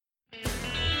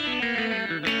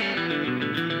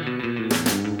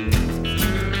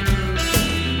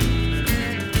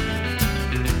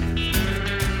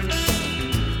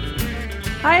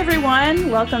everyone.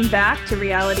 Welcome back to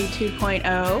Reality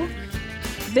 2.0.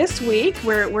 This week,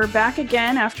 we're back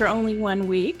again after only 1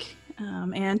 week.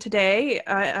 And today,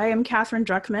 I am Catherine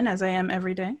Druckman, as I am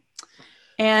every day.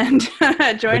 And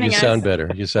joining us... You sound better.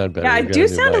 You sound better. Yeah, I do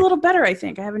sound a little better, I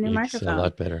think. I have a new microphone. A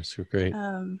lot better. So great.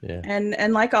 Yeah.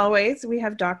 And like always, we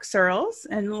have Doc Searles.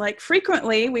 And like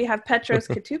frequently, we have Petros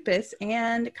Katoupis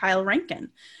and Kyle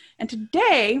Rankin. And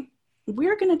today...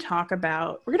 we're going to talk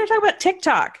about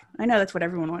TikTok. I know that's what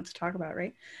everyone wants to talk about,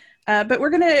 right? But we're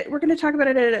going to talk about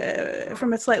it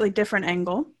from a slightly different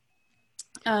angle.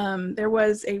 There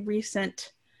was a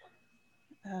recent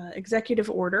executive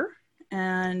order,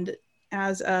 and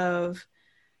as of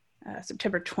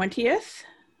September 20th,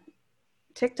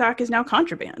 TikTok is now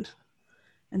contraband.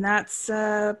 And that's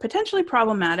potentially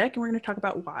problematic, and we're going to talk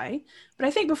about why. But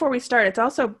I think before we start, it's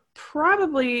also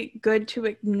probably good to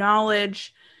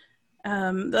acknowledge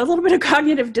a little bit of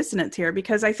cognitive dissonance here,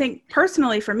 because I think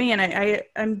personally for me, and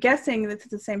I'm guessing that it's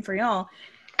the same for y'all,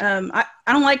 I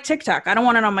don't like TikTok. I don't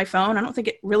want it on my phone. I don't think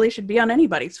it really should be on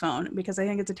anybody's phone, because I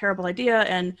think it's a terrible idea.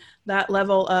 And that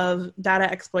level of data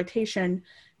exploitation,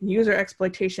 user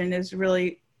exploitation is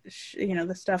really,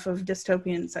 the stuff of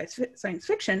dystopian science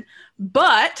fiction.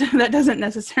 But that doesn't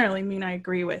necessarily mean I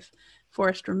agree with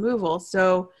forced removal.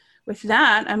 So with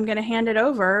that, I'm going to hand it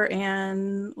over,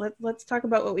 and let's talk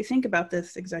about what we think about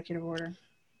this executive order.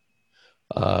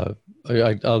 I'll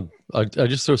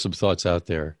just throw some thoughts out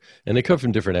there, and they come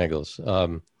from different angles.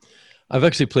 I've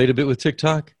actually played a bit with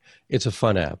TikTok. It's a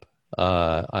fun app.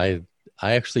 I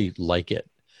actually like it.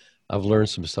 I've learned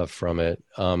some stuff from it.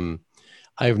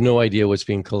 I have no idea what's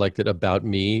being collected about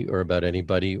me or about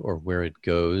anybody or where it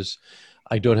goes.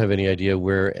 I don't have any idea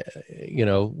where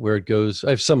it goes. I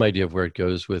have some idea of where it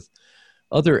goes with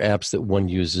other apps that one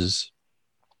uses.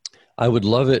 I would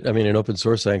love it. I mean, an open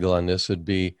source angle on this would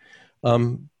be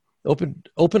open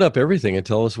up everything and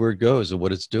tell us where it goes and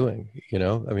what it's doing.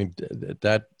 I mean,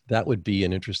 that would be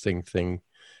an interesting thing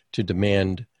to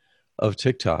demand of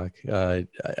TikTok. I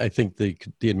think the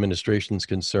administration's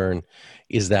concern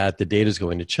is that the data is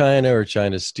going to China, or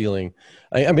China's stealing.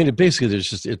 I mean, basically,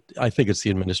 I think it's the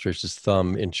administration's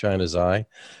thumb in China's eye.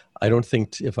 I don't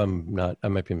think, I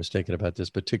might be mistaken about this,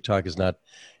 but TikTok is not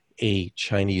a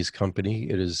Chinese company.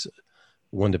 It is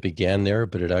one that began there,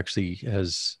 but it actually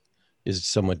is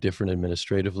somewhat different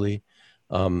administratively.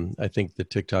 I think the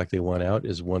TikTok they want out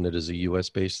is one that is a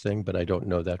US-based thing, but I don't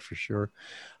know that for sure.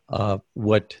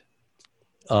 But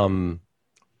I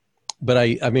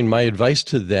mean, my advice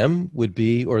to them would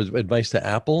be, or advice to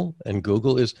Apple and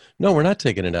Google is, no, we're not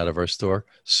taking it out of our store.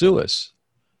 Sue us,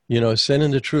 send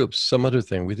in the troops, some other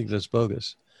thing. We think that's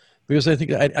bogus, because I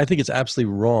think it's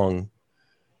absolutely wrong,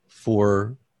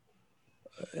 for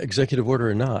executive order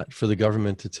or not, for the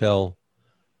government to tell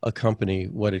a company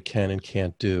what it can and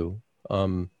can't do,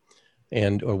 or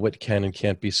what can and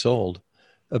can't be sold,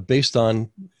 based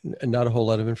on not a whole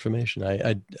lot of information.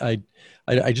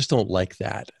 I just don't like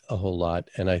that a whole lot.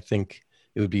 And I think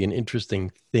it would be an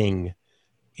interesting thing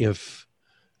if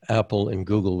Apple and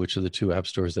Google, which are the two app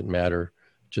stores that matter,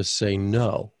 just say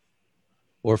no.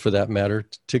 Or for that matter,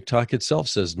 TikTok itself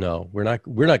says no. We're not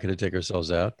going to take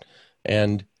ourselves out.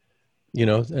 And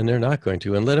and they're not going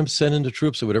to. And let them send in the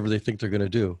troops or whatever they think they're going to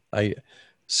do.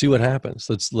 See what happens.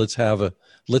 Let's have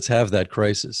that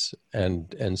crisis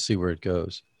and see where it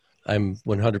goes. I'm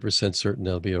 100% certain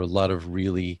there'll be a lot of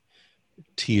really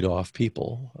teed off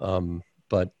people,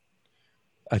 but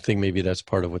I think maybe that's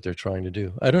part of what they're trying to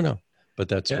do. I don't know, but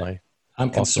that's I'm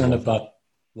concerned about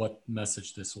what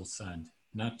message this will send,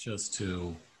 not just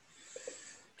to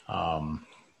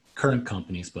current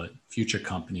companies, but future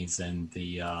companies, and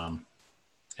the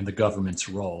government's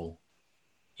role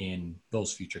in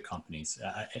those future companies.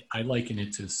 I liken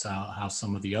it to how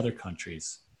some of the other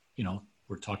countries,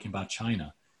 we're talking about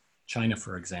China. China,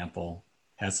 for example,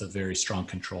 has a very strong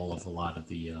control of a lot of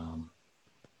the,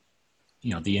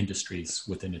 the industries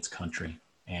within its country,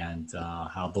 and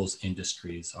how those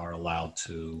industries are allowed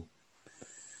to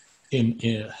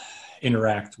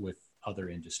interact with other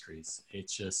industries.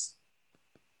 It's just,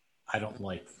 I don't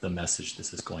like the message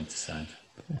this is going to send.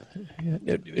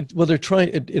 Well, they're trying,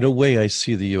 in a way, I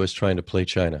see the U.S. trying to play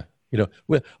China.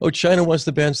 China wants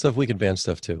to ban stuff, we can ban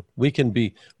stuff too. We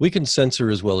can censor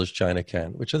as well as China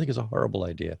can, which I think is a horrible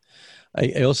idea.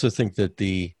 I also think that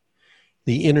the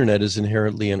internet is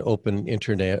inherently an open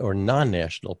internet or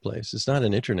non-national place. It's not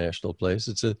an international place.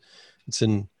 It's an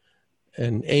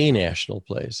a national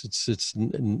place.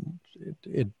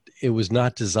 It was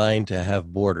not designed to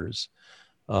have borders.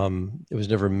 It was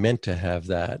never meant to have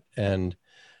that. And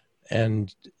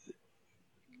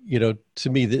to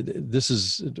me, this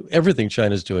is everything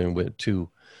China's doing to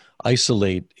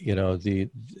isolate,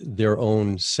 their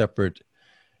own separate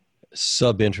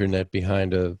sub-internet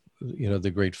behind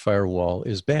the Great Firewall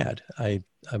is bad.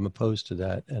 I'm opposed to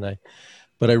that.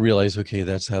 But I realize, okay,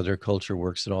 that's how their culture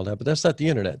works and all that, but that's not the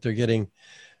internet. They're getting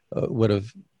what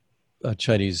a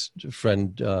Chinese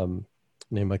friend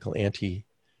named Michael Anti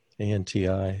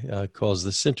calls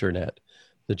the Sinternet,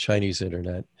 the Chinese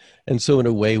internet. And so in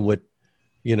a way, what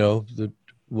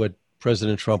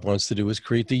President Trump wants to do is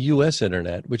create the US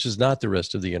internet, which is not the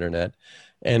rest of the internet,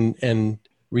 and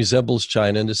resembles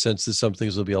China in the sense that some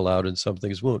things will be allowed and some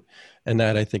things won't. And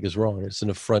that, I think, is wrong. It's an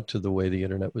affront to the way the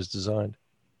internet was designed.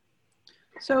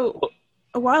 So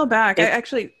a while back, I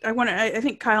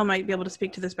think Kyle might be able to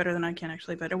speak to this better than I can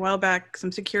actually, but a while back,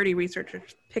 some security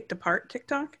researchers picked apart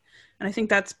TikTok. And I think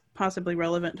that's possibly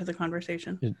relevant to the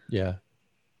conversation. Yeah.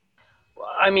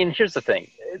 I mean, here's the thing.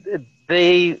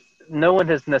 No one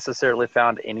has necessarily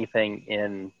found anything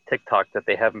in TikTok that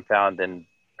they haven't found in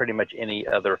pretty much any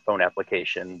other phone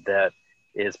application that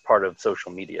is part of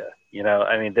social media.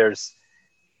 I mean,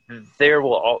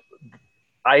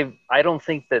 I don't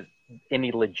think that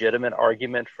any legitimate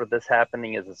argument for this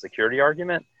happening is a security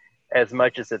argument, as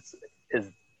much as is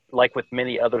like with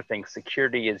many other things,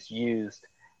 security is used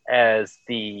as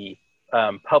the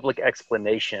public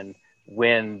explanation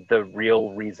when the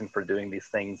real reason for doing these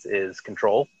things is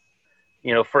control.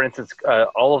 For instance,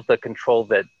 all of the control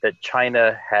that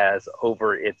China has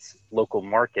over its local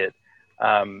market,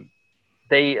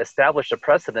 they established a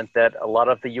precedent that a lot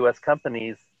of the U.S.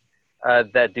 companies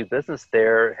that do business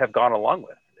there have gone along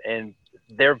with. And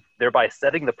thereby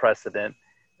setting the precedent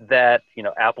that,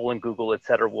 Apple and Google, et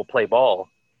cetera, will play ball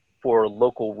for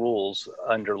local rules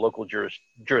under local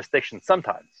jurisdictions,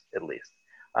 sometimes at least.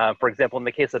 For example, in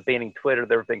the case of banning Twitter,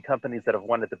 there have been companies that have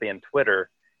wanted to ban Twitter,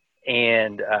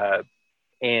 and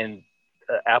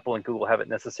Apple and Google haven't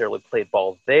necessarily played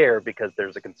ball there because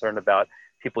there's a concern about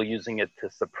people using it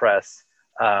to suppress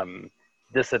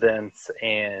dissidents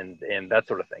and that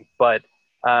sort of thing. But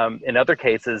in other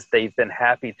cases, they've been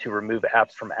happy to remove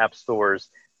apps from app stores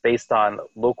based on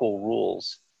local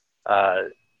rules.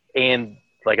 And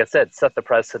like I said, set the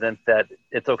precedent that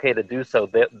it's okay to do so.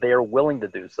 They're willing to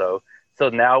do so. So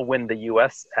now when the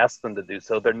U.S. asks them to do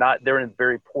so, they're in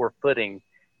very poor footing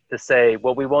to say,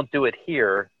 well, we won't do it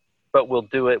here, but we'll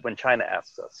do it when China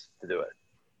asks us to do it.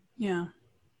 Yeah,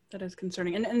 that is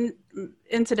concerning. And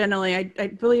incidentally, I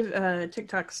believe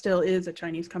TikTok still is a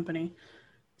Chinese company.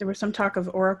 There was some talk of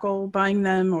Oracle buying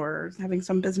them or having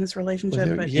some business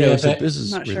relationship, but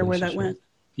I'm not sure where that went.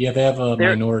 Yeah, they have a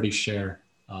minority share,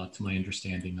 to my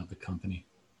understanding, of the company.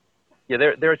 Yeah,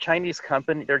 they're a Chinese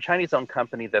company. They're a Chinese-owned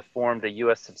company that formed a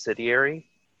U.S. subsidiary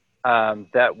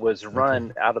that was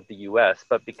run out of the U.S.,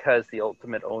 but because the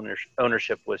ultimate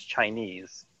ownership was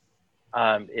Chinese,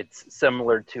 it's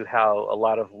similar to how a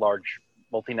lot of large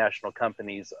multinational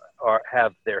companies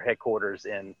have their headquarters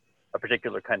in a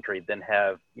particular country, then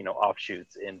have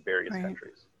offshoots in various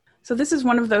countries. So this is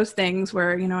one of those things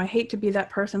where I hate to be that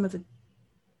person with a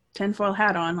tinfoil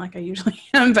hat on like I usually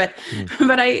am, but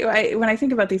I when I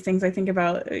think about these things, I think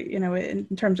about in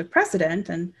terms of precedent,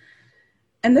 and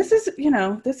this is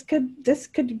this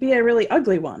could be a really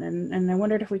ugly one, and I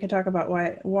wondered if we could talk about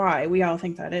why we all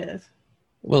think that is.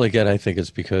 Well, again, I think it's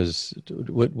because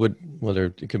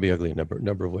it could be ugly in a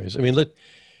number of ways. I mean,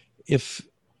 if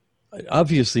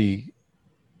obviously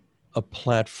a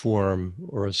platform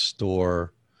or a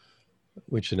store,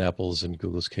 which in Apple's and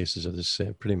Google's cases are the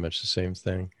same, pretty much the same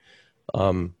thing,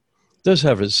 does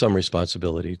have some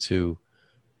responsibility to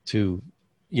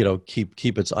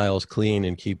keep its aisles clean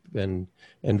and keep and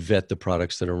vet the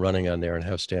products that are running on there and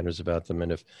have standards about them.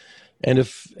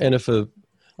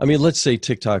 Let's say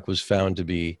TikTok was found to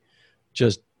be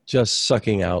just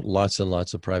sucking out lots and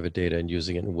lots of private data and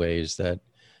using it in ways that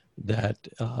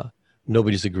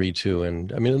nobody's agreed to.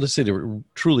 And I mean, let's say they were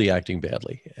truly acting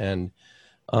badly. And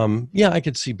I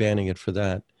could see banning it for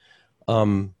that.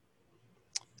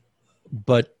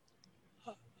 But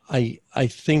I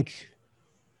think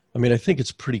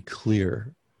it's pretty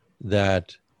clear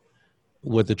that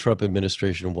what the Trump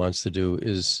administration wants to do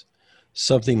is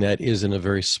something that is in a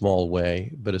very small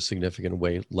way, but a significant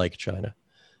way, like China.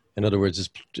 In other words,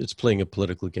 it's playing a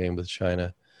political game with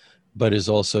China, but is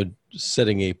also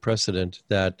setting a precedent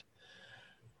that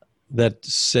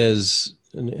says,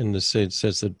 in the sense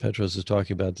that Petros is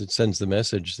talking about, that sends the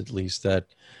message, at least, that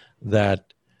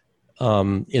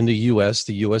in the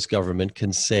U.S. government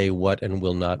can say what and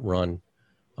will not run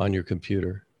on your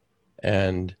computer,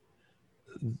 and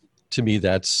to me,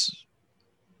 that's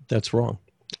wrong.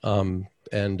 And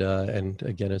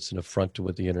again, it's an affront to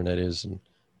what the internet is and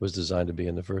was designed to be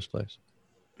in the first place.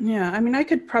 Yeah, I mean, I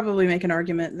could probably make an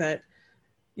argument that,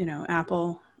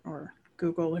 Apple or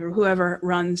Google or whoever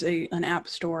runs an app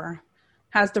store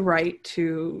has the right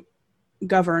to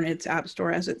govern its app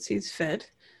store as it sees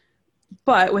fit,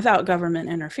 but without government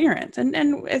interference.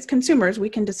 And as consumers, we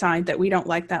can decide that we don't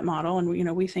like that model, and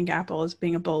we think Apple is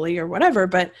being a bully or whatever.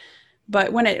 But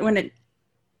when it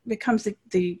becomes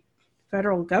the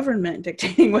federal government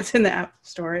dictating what's in the app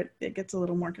store, it gets a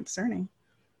little more concerning.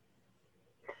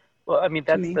 Well, I mean,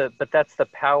 that's the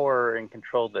power and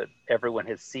control that everyone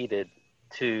has ceded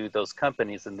to those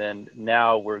companies. And then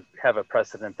now we have a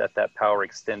precedent that power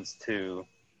extends to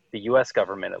the US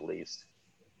government, at least,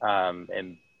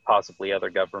 and possibly other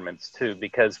governments too,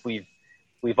 because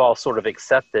we've all sort of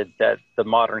accepted that the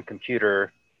modern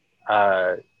computer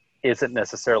isn't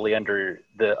necessarily under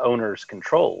the owner's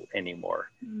control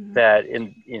anymore. Mm-hmm. That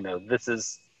this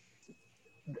is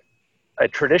a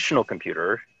traditional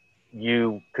computer.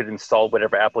 You could install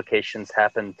whatever applications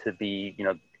happen to be,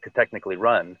 could technically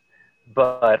run.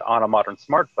 But on a modern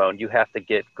smartphone, you have to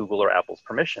get Google or Apple's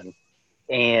permission.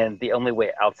 And the only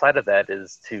way outside of that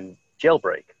is to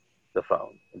jailbreak the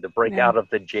phone, to break out of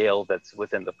the jail that's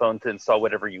within the phone to install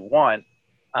whatever you want.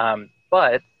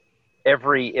 But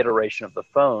every iteration of the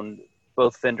phone,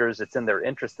 both vendors, it's in their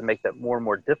interest to make that more and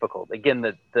more difficult. Again,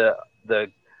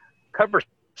 the cover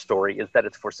story is that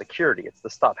it's for security. It's to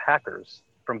stop hackers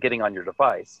from getting on your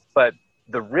device. But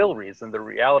the real reason, the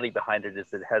reality behind it,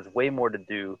 is it has way more to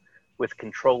do with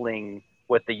controlling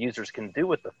what the users can do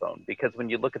with the phone. Because when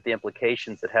you look at the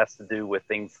implications, it has to do with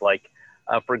things like,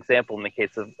 for example, in the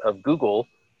case of Google,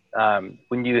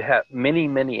 when you have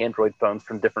many Android phones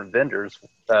from different vendors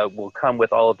will come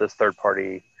with all of this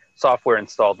third-party software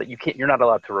installed that you're not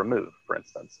allowed to remove, for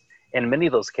instance. And in many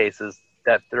of those cases,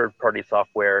 that third-party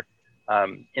software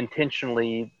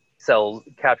intentionally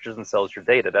captures and sells your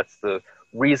data. That's the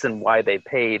reason why they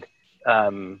paid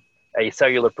a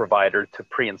cellular provider to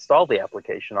pre-install the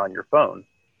application on your phone.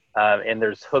 And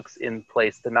there's hooks in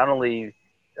place to not only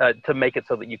to make it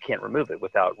so that you can't remove it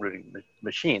without rooting the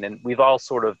machine. And we've all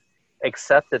sort of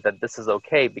accepted that this is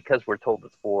okay because we're told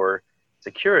it's for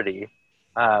security.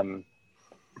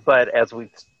 But as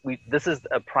this is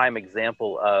a prime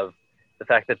example of the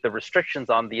fact that the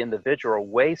restrictions on the individual are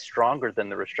way stronger than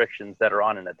the restrictions that are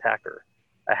on an attacker.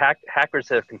 Hackers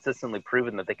have consistently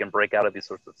proven that they can break out of these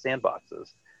sorts of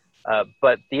sandboxes.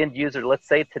 But the end user, let's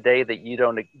say today that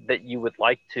you would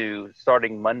like to,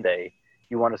 starting Monday,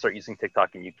 you want to start using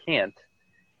TikTok and you can't,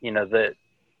 that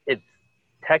it's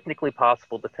technically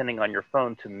possible, depending on your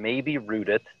phone, to maybe root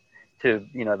it, to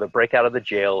the break out of the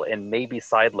jail and maybe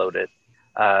sideload it.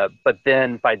 But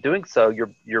then by doing so,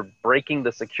 you're breaking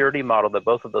the security model that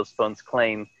both of those phones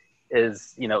claim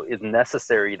is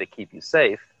necessary to keep you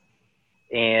safe,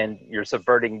 and you're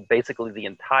subverting basically the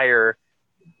entire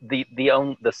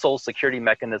the sole security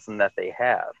mechanism that they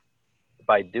have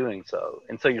by doing so.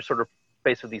 And so you're sort of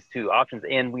faced with these two options.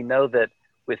 And we know that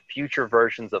with future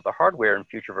versions of the hardware and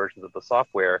future versions of the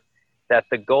software, that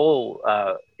the goal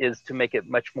is to make it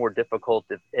much more difficult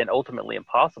and ultimately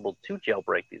impossible to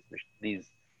jailbreak these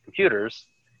computers,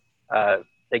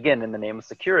 again, in the name of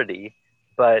security.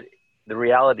 But the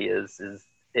reality is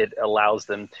it allows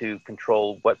them to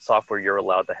control what software you're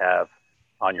allowed to have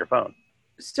on your phone.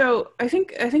 So I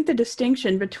think the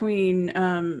distinction between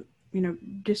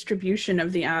distribution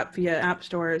of the app via app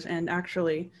stores and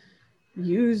actually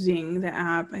using the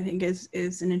app, I think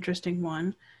is an interesting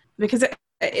one, because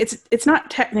it's not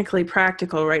technically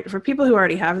practical, right? For people who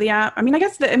already have the app. I mean, I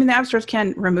guess the app stores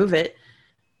can remove it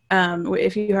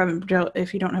if you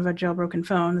don't have a jailbroken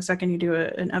phone. The second you do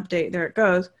an update, there it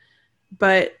goes.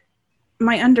 But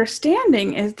my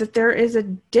understanding is that there is a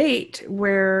date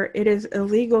where it is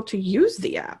illegal to use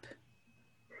the app.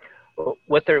 Well,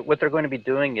 what they're going to be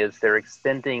doing is they're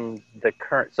extending the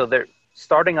current. So they're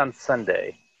starting on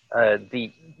Sunday.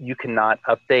 You cannot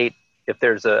update if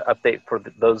there's an update for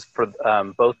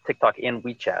both TikTok and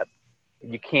WeChat.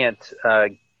 You can't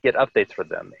get updates for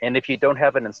them. And if you don't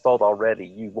have it installed already,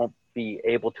 you won't be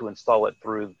able to install it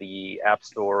through the App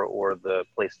Store or the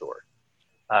Play Store.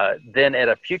 Then at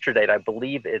a future date, I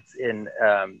believe it's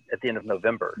at the end of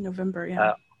November. November,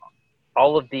 yeah.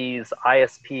 All of these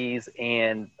ISPs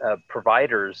and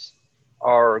providers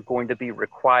are going to be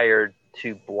required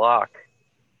to block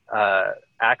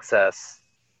access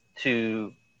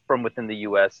from within the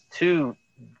U.S. to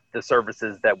the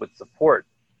services that would support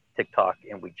TikTok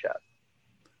and WeChat.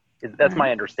 That's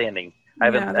my understanding. I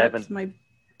haven't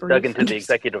dug into the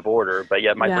executive order, but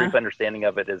my brief understanding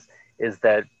of it is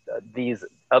that these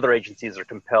other agencies are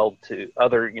compelled to,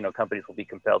 companies will be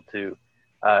compelled to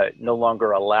no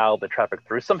longer allow the traffic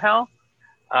through somehow.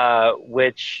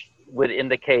 which would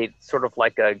indicate sort of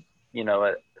like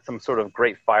some sort of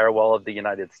great firewall of the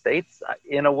United States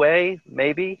in a way,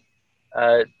 maybe,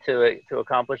 to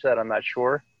accomplish that. I'm not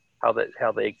sure how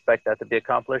they expect that to be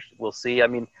accomplished. We'll see. I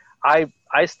mean,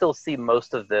 I still see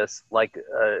most of this like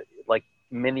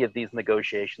many of these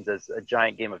negotiations as a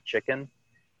giant game of chicken,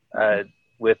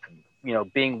 with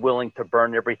being willing to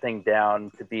burn everything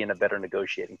down to be in a better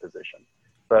negotiating position.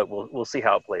 But we'll see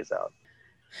how it plays out.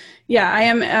 Yeah, I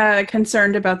am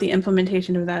concerned about the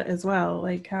implementation of that as well.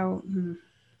 Like how.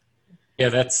 Yeah,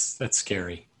 that's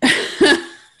scary.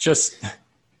 just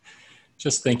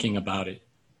thinking about it.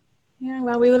 Yeah,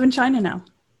 well, we live in China now.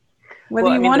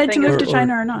 Whether you wanted to move to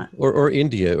China or not. Or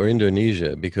India or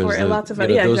Indonesia, because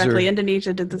exactly.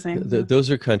 Indonesia did the same. Those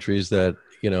are countries that,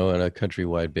 on a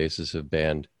countrywide basis have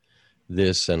banned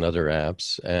this and other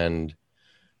apps. And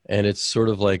it's sort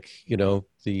of like, all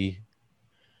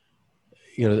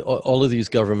of these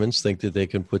governments think that they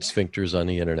can put sphincters on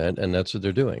the internet, and that's what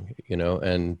they're doing,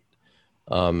 and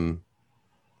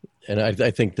I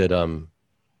think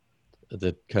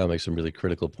that Kyle makes some really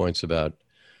critical points about,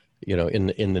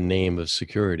 in the name of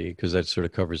security, because that sort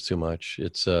of covers too much.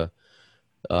 It's they're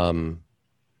and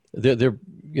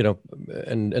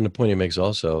the point he makes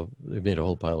also, they've made a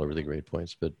whole pile of really great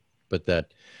points, but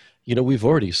that, we've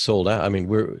already sold out. I mean,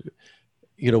 we're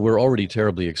already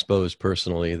terribly exposed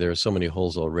personally. There are so many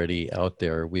holes already out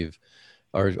there.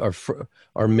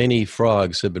 Our many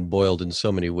frogs have been boiled in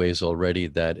so many ways already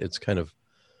that it's kind of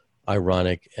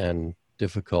ironic and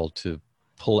difficult to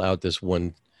pull out this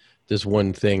one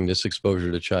thing, this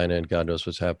exposure to China, and God knows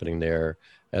what's happening there,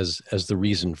 as the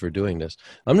reason for doing this.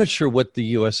 I'm not sure what the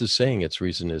U.S. is saying its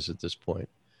reason is at this point.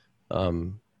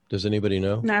 Does anybody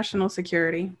know? National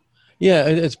security. Yeah,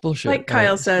 it's bullshit. Like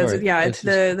Kyle says, it's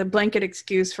the blanket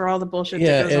excuse for all the bullshit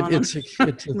that goes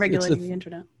on regulating the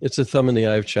internet. It's a thumb in the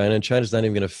eye of China, and China's not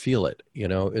even going to feel it.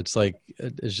 It's like,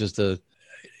 it's just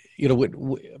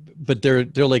but they're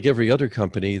like every other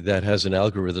company that has an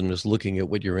algorithm that's looking at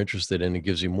what you're interested in and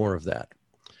gives you more of that,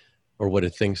 or what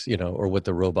it thinks, or what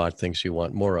the robot thinks you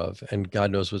want more of. And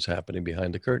God knows what's happening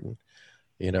behind the curtain.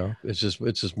 It's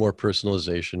just more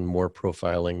personalization, more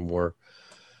profiling, more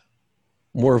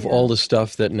of all the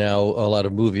stuff that now a lot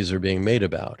of movies are being made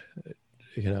about.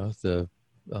 There's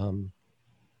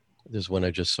one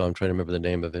I just saw, I'm trying to remember the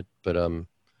name of it, but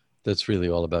that's really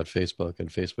all about Facebook and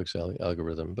Facebook's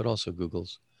algorithm, but also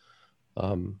Google's.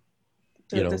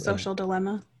 The Social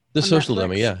Dilemma. The Social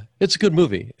Dilemma, yeah. It's a good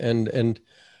movie. And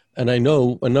I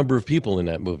know a number of people in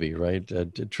that movie, right?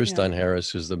 Tristan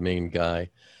Harris, who's the main guy,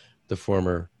 the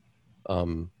former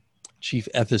chief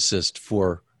ethicist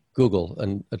for Google,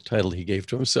 and a title he gave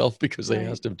to himself because they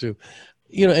asked him to,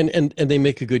 and they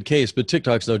make a good case, but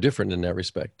TikTok's no different in that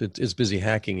respect. It's busy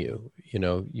hacking you.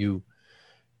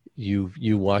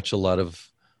 You watch a lot of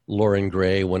Lauren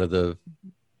Gray, one of the,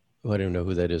 I don't know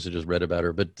who that is. I just read about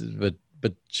her, but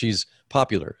she's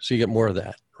popular. So you get more of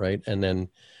that. Right. And then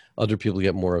other people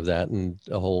get more of that, and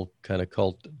a whole kind of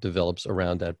cult develops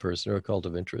around that person, or a cult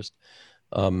of interest.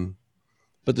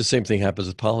 But the same thing happens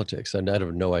with politics. And I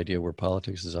have no idea where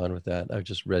politics is on with that. I've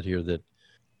just read here that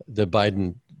the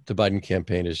Biden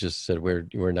campaign has just said,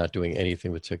 we're not doing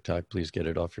anything with TikTok. Please get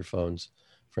it off your phones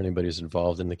for anybody who's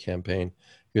involved in the campaign,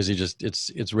 because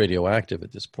it's radioactive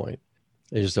at this point.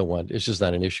 They just don't want, it's just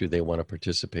not an issue they want to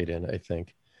participate in, I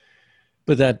think.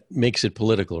 But that makes it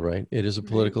political, right? It is a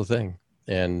political thing.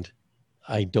 And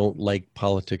I don't like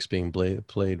politics being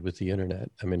played with the internet.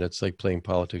 I mean, it's like playing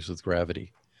politics with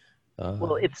gravity.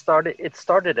 Well, it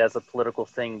started as a political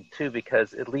thing too,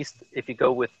 because at least if you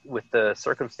go with the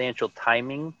circumstantial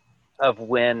timing of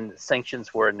when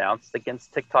sanctions were announced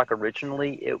against TikTok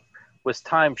originally, it was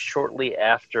timed shortly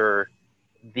after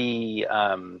the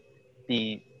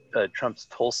Trump's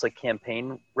Tulsa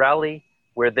campaign rally,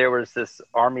 where there was this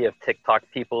army of TikTok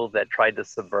people that tried to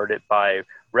subvert it by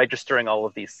registering all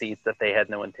of these seats that they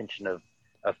had no intention of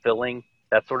filling,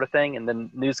 that sort of thing. And then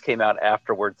news came out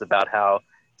afterwards about how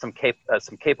some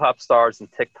K-pop stars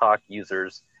and TikTok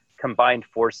users combined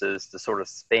forces to sort of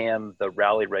spam the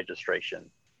rally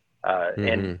registration.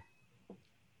 And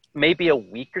maybe a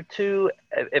week or two,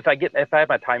 if I have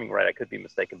my timing right, I could be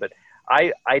mistaken, but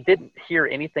I didn't hear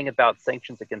anything about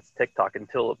sanctions against TikTok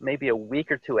until maybe a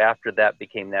week or two after that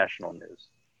became national news.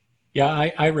 Yeah,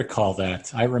 I recall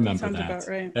that. I remember that. About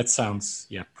right. That sounds,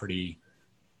 pretty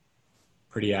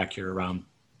accurate, around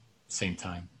the same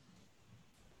time.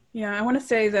 Yeah, I want to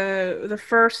say the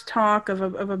first talk of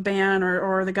a ban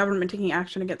or the government taking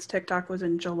action against TikTok was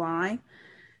in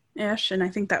July-ish, and I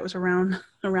think that was around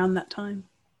that time.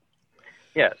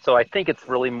 Yeah, so I think it's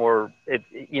really more,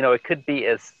 it could be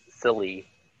as silly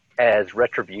as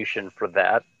retribution for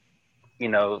that. You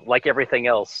know, like everything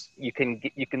else, you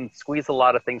can squeeze a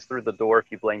lot of things through the door if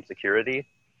you blame security.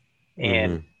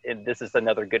 And this is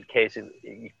another good case.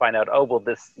 You find out, oh, well,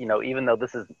 this, you know, even though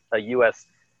this is a U.S.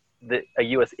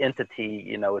 entity,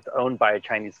 you know, it's owned by a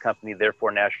Chinese company,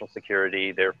 therefore national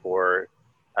security, therefore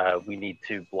we need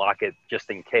to block it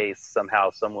just in case somehow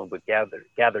someone would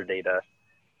gather data.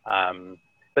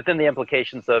 But then the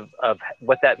implications of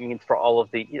what that means for all of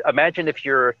the, imagine if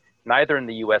you're neither in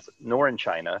the US nor in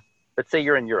China, but say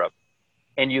you're in Europe,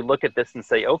 and you look at this and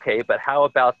say, okay, but how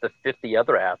about the 50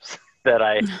 other apps that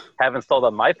I have installed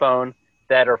on my phone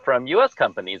that are from US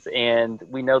companies? And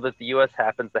we know that the US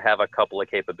happens to have a couple of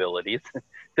capabilities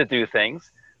to do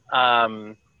things.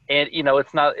 And, you know,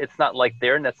 it's not like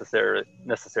they're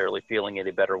necessarily feeling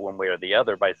any better one way or the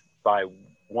other by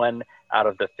one out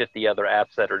of the 50 other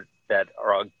apps that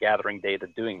are gathering data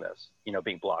doing this, you know,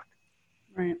 being blocked.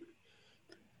 Right.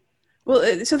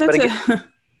 Well, so that's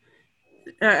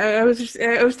I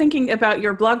was thinking about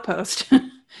your blog post.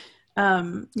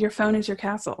 Your phone is your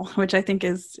castle, which I think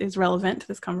is relevant to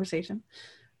this conversation.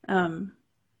 Yeah,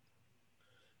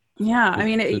 I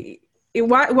mean,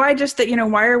 why just that? You know,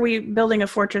 why are we building a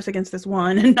fortress against this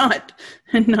one and not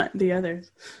the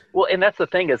others? Well, and that's the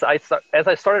thing is, as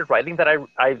I started writing that,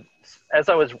 as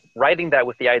I was writing that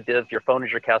with the idea of your phone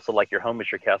is your castle, like your home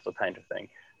is your castle kind of thing,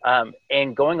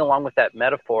 and going along with that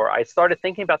metaphor, I started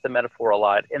thinking about the metaphor a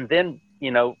lot, and then,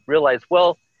 you know, realized,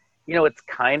 well, you know, it's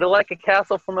kind of like a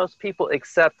castle for most people,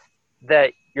 except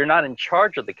that you're not in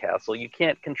charge of the castle. You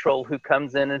can't control who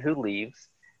comes in and who leaves.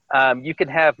 You can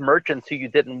have merchants who you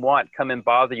didn't want come and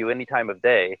bother you any time of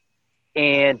day,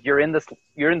 and you're in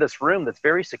this room that's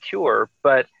very secure,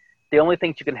 but the only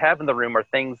things you can have in the room are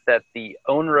things that the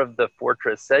owner of the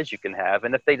fortress says you can have,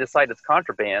 and if they decide it's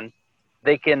contraband,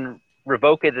 they can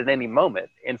revoke it at any moment.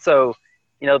 And so,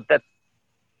 you know, that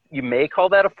you may call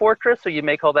that a fortress, or you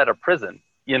may call that a prison.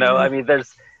 You know, I mean,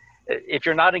 if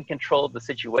you're not in control of the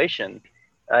situation,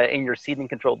 and you're ceding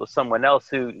control to someone else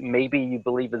who maybe you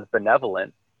believe is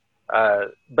benevolent.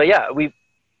 But yeah,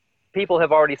 people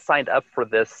have already signed up for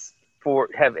this,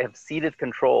 have ceded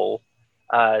control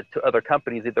to other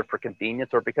companies, either for convenience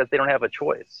or because they don't have a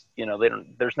choice. You know, they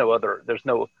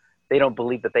don't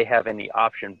believe that they have any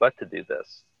option but to do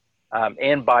this,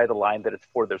 and by the line that it's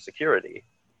for their security.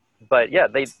 But yeah,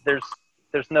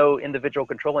 there's no individual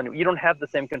control, and you don't have the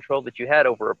same control that you had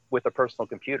with a personal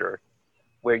computer,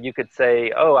 where you could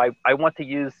say, oh, I want to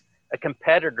use a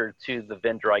competitor to the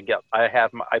vendor I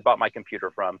bought my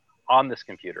computer from on this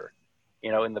computer.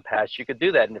 You know, in the past you could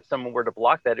do that, and if someone were to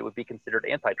block that, it would be considered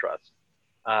antitrust.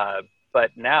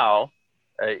 But now,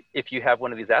 if you have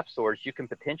one of these app stores, you can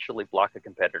potentially block a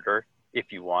competitor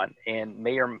if you want, and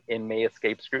may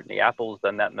escape scrutiny. Apple's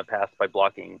done that in the past by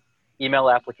blocking email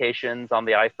applications on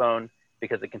the iPhone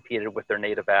because it competed with their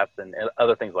native apps and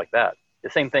other things like that. The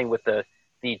same thing with the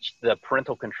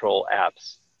parental control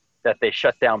apps that they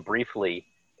shut down briefly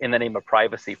in the name of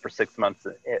privacy for 6 months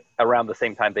around the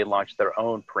same time they launched their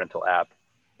own parental app.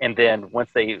 And then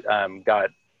once they got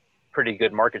pretty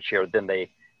good market share, then they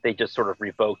just sort of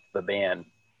revoked the ban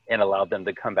and allowed them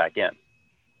to come back in.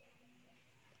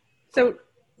 So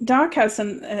Doc has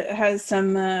some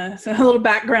a little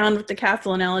background with the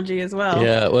castle analogy as well.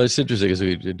 Yeah, well, it's interesting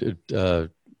because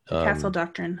castle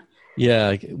doctrine.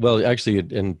 Yeah, well, actually,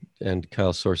 and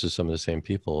Kyle sources some of the same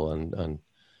people on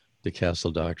the castle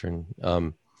doctrine.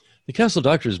 The castle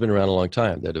doctrine has been around a long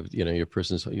time. That, you know,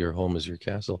 your home is your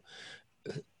castle.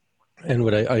 And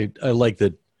what I like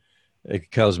that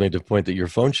Kyle's made the point that your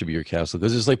phone should be your castle,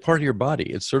 because it's like part of your body.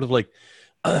 It's sort of like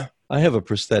I have a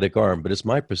prosthetic arm, but it's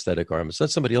my prosthetic arm. It's not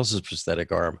somebody else's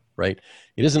prosthetic arm, right?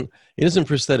 It isn't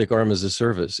prosthetic arm as a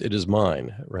service. It is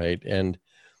mine, right? And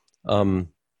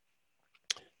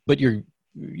but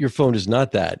your phone is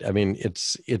not that. I mean,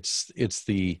 it's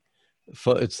the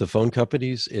phone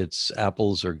companies, it's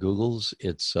Apple's or Google's,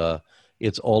 it's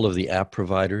all of the app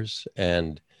providers,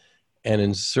 and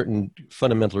in certain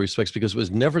fundamental respects, because it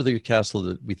was never the castle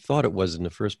that we thought it was in the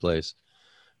first place,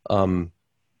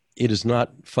 it is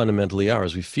not fundamentally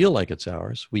ours. We feel like it's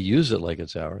ours. We use it like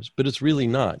it's ours, but it's really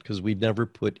not, because we never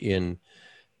put in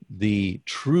the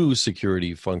true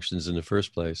security functions in the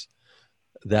first place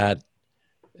that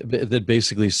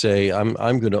basically say, I'm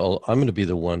going to be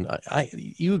the one.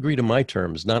 You agree to my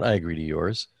terms, not I agree to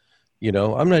yours. You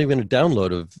know, I'm not even going to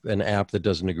download an app that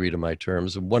doesn't agree to my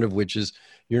terms. One of which is,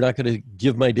 you're not going to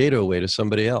give my data away to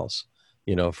somebody else.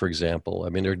 You know, for example, I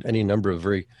mean, there are any number of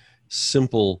very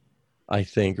simple, I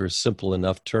think, or simple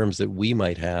enough terms that we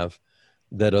might have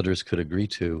that others could agree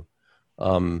to.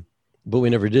 but we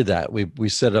never did that. We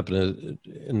set up in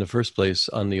the first place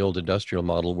on the old industrial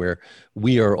model where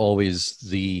we are always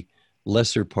the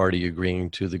lesser party agreeing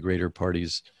to the greater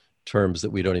party's terms that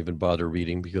we don't even bother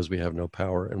reading because we have no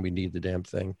power and we need the damn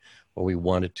thing, or we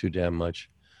want it too damn much.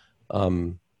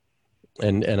 And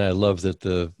I love that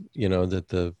the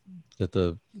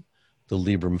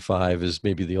Librem 5 is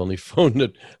maybe the only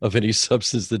phone of any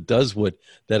substance that does what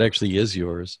that actually is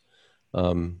yours.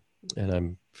 And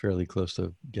I'm fairly close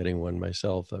to getting one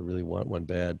myself. I really want one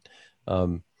bad.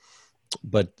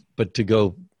 But to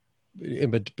go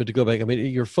back, I mean,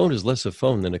 your phone is less a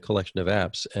phone than a collection of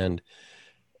apps, and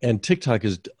TikTok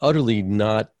is utterly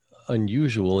not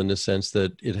unusual in the sense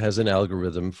that it has an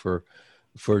algorithm for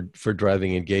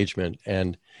driving engagement,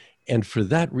 and for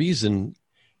that reason,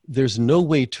 there's no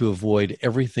way to avoid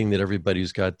everything that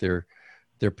everybody's got their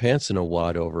pants in a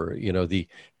wad over. You know, the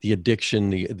addiction,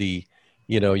 the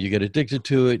you know, you get addicted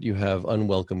to it. You have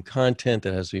unwelcome content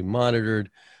that has to be monitored,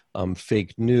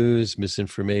 fake news,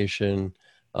 misinformation,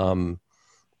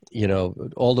 you know,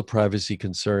 all the privacy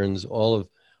concerns, all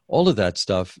of that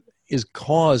stuff is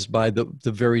caused by the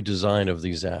very design of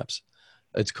these apps.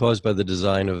 It's caused by the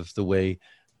design of the way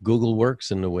Google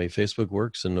works and the way Facebook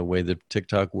works and the way that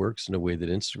TikTok works and the way that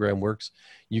Instagram works.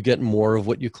 You get more of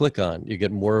what you click on. You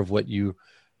get more of what you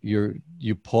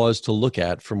pause to look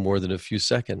at for more than a few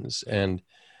seconds. And,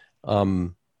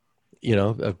 you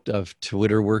know, of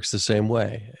Twitter works the same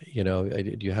way. You know,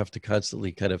 you have to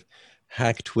constantly kind of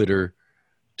hack Twitter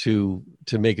to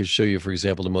make it show you, for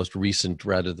example, the most recent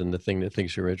rather than the thing that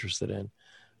thinks you're interested in.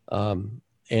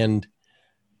 And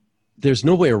there's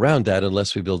no way around that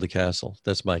unless we build a castle.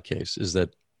 That's my case, is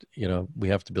that, you know, we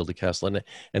have to build a castle.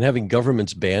 And having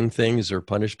governments ban things or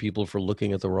punish people for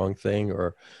looking at the wrong thing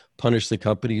or punish the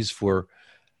companies for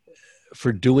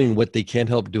doing what they can't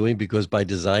help doing because by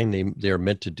design they're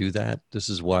meant to do that. This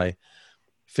is why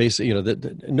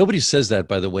nobody says that,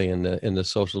 by the way, in the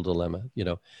Social Dilemma. You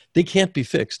know, they can't be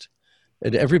fixed.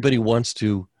 And everybody wants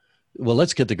to, well,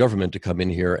 let's get the government to come in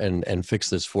here and fix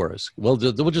this for us. Well,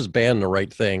 we'll just ban the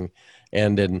right thing,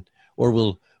 or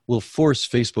we'll force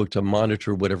Facebook to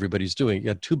monitor what everybody's doing.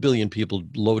 You got 2 billion people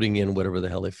loading in whatever the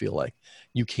hell they feel like.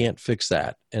 You can't fix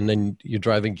that. And then you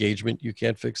drive engagement. You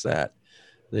can't fix that.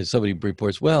 Then somebody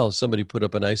reports, well, somebody put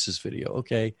up an ISIS video.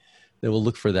 Okay, then we'll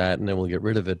look for that and then we'll get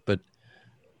rid of it. But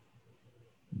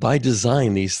by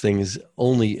design, these things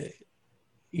only,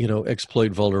 you know,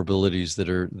 exploit vulnerabilities that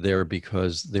are there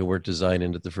because they weren't designed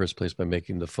into the first place by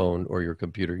making the phone or your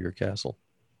computer your castle.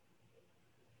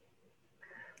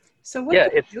 So what can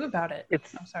you do about it?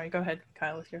 I'm sorry, go ahead,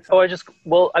 Kyle, with your thought.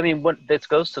 This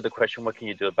goes to the question, what can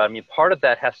you do about it? I mean, part of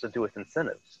that has to do with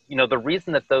incentives. You know, the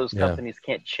reason that those companies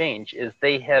can't change is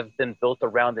they have been built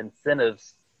around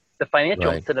incentives. The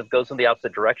financial incentive goes in the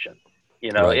opposite direction.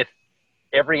 You know, if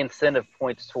every incentive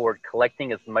points toward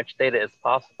collecting as much data as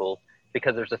possible,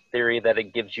 because there's a theory that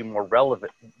it gives you more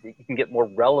relevant, you can get more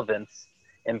relevance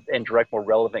and direct more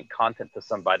relevant content to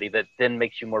somebody that then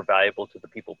makes you more valuable to the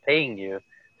people paying you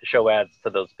to show ads to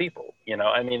those people. You know,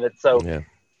 I mean,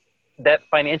 that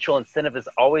financial incentive is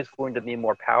always going to be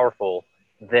more powerful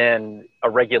than a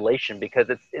regulation, because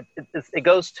it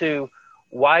goes to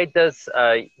why does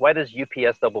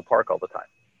UPS double park all the time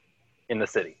in the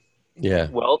city? Yeah.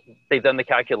 Well, they've done the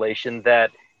calculation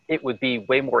that it would be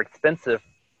way more expensive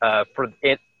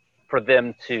for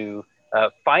them to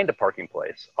find a parking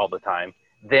place all the time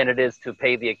than it is to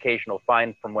pay the occasional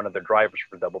fine from one of their drivers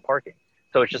for double parking.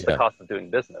 So it's just the cost of doing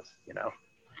business, you know?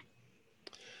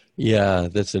 Yeah,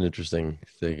 that's an interesting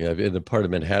thing. In the part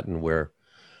of Manhattan where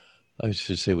I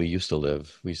should say we used to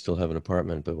live, we still have an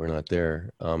apartment, but we're not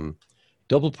there.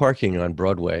 Double parking on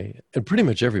Broadway and pretty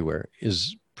much everywhere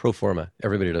is pro forma.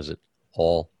 Everybody does it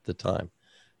all the time.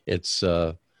 It's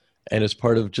and it's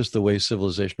part of just the way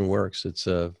civilization works. It's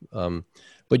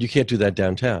but you can't do that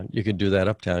downtown. You can do that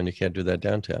uptown. You can't do that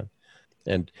downtown.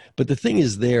 But the thing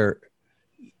is,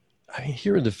 I mean,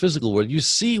 here in the physical world, you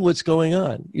see what's going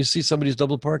on. You see somebody's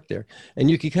double parked there,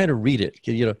 and you can kind of read it.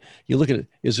 You know, you look at it.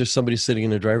 Is there somebody sitting in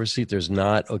the driver's seat? There's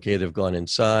not. Okay, they've gone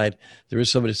inside. There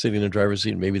is somebody sitting in the driver's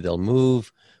seat. Maybe they'll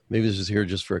move. Maybe this is here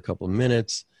just for a couple of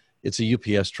minutes. It's a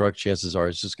UPS truck. Chances are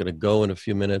it's just going to go in a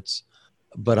few minutes.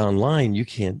 But online, you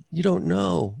don't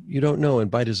know. You don't know. And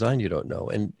by design, you don't know.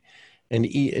 And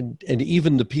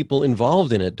even the people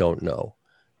involved in it don't know,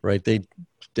 right?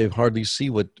 They hardly see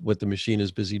what the machine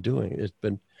is busy doing.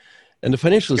 And the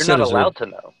financial incentives You're not allowed to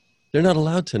know. They're not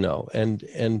allowed to know.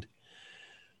 And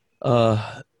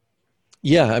I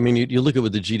mean, you look at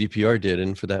what the GDPR did,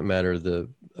 and for that matter, the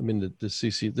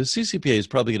CCPA is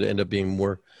probably going to end up being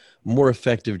more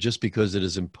effective just because it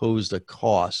has imposed a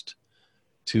cost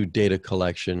to data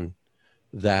collection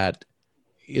that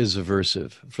is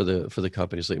aversive for the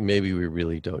companies. Like, maybe we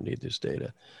really don't need this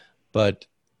data, but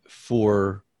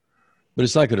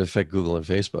it's not going to affect Google and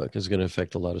Facebook. It's going to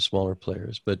affect a lot of smaller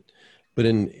players. But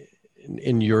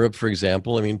in Europe, for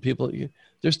example, I mean,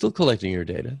 they're still collecting your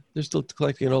data. They're still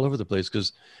collecting it all over the place,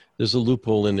 because there's a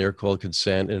loophole in there called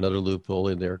consent, and another loophole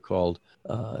in there called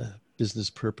business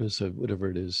purpose, or whatever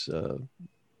it is.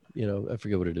 I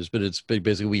forget what it is, but it's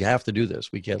basically, we have to do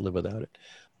this. We can't live without it.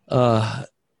 But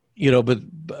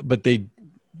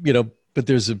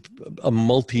there's a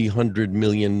multi-$100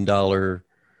 million or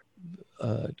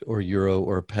euro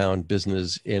or pound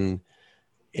business in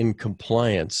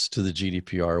compliance to the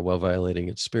GDPR while violating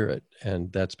its spirit. And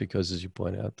that's because, as you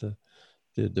point out,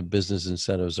 the business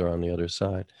incentives are on the other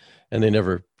side, and they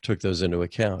never took those into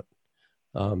account.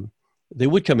 They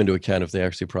would come into account if they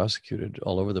actually prosecuted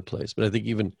all over the place. But I think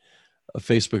even a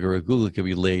Facebook or a Google could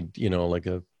be laid, like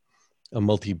a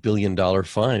multi-billion-dollar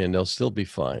fine, and they'll still be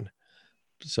fine.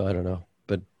 So I don't know,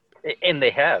 but and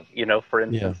they have, for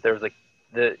instance, there was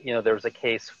a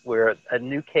case where a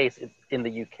new case in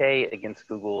the UK against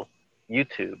Google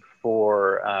YouTube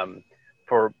for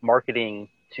marketing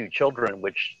to children,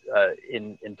 which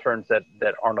in terms that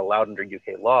aren't allowed under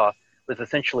UK law, was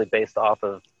essentially based off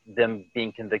of them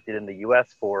being convicted in the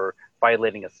US for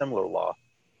violating a similar law.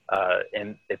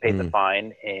 And they paid the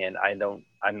fine, and I don't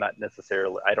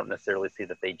necessarily see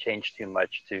that they changed too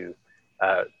much to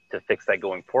fix that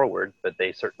going forward, but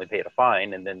they certainly paid a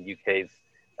fine, and then UK's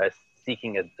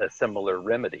seeking a similar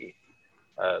remedy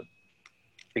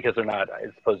because I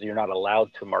suppose you're not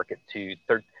allowed to market to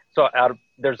third. So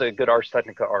there's a good Ars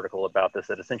Technica article about this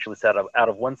that essentially said out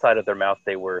of one side of their mouth,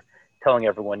 they were telling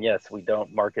everyone, yes, we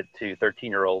don't market to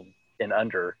 13-year-old and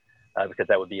under, because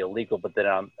that would be illegal. But then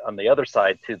on the other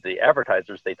side, to the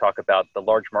advertisers, they talk about the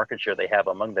large market share they have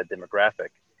among that demographic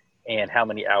and how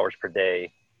many hours per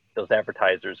day those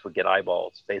advertisers would get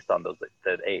eyeballs based on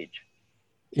that age.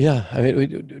 Yeah, I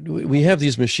mean, we have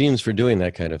these machines for doing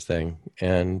that kind of thing,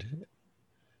 and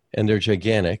they're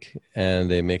gigantic, and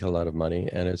they make a lot of money,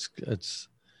 and it's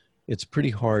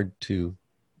pretty hard to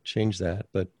change that.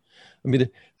 But I mean,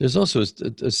 there's also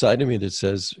a side of me that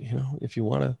says, if you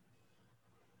want to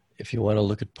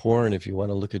look at porn, if you want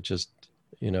to look at just,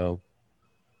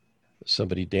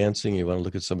 somebody dancing, you want to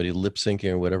look at somebody lip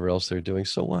syncing or whatever else they're doing,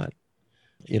 so what?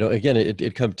 Again,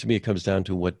 it comes down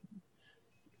to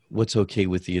what's okay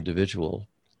with the individual.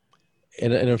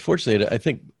 And unfortunately, I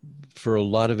think for a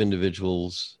lot of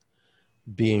individuals,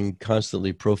 being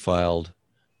constantly profiled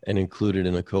and included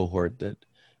in a cohort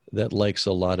that likes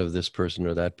a lot of this person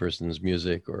or that person's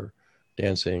music or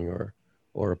dancing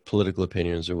or political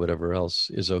opinions or whatever else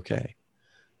is okay.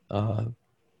 So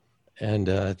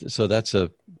that's a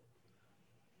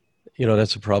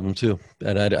problem too.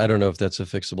 And I don't know if that's a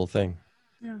fixable thing.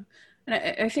 Yeah. And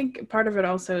I think part of it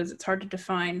also is it's hard to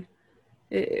define.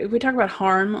 We talk about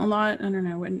harm a lot. I don't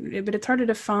know, but it's hard to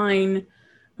define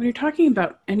when you're talking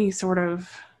about any sort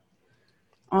of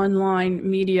online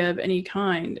media of any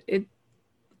kind.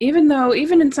 Even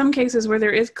in some cases where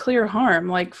there is clear harm,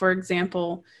 like for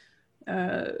example,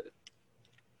 the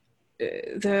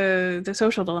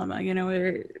Social Dilemma,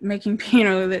 making,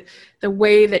 the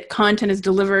way that content is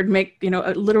delivered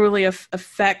literally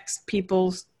affects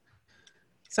people's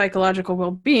psychological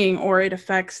well-being, or it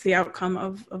affects the outcome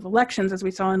of elections, as we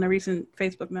saw in the recent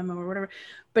Facebook memo or whatever.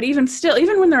 But even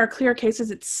when there are clear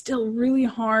cases, it's still really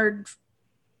hard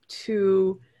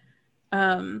to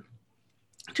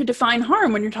define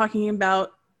harm when you're talking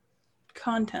about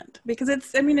content, because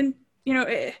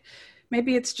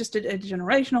maybe it's just a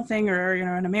generational thing or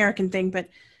an American thing, but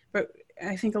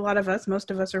I think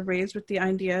most of us are raised with the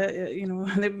idea,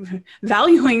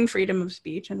 valuing freedom of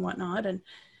speech and whatnot,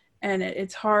 and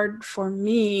it's hard for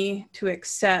me to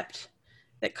accept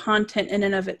that content in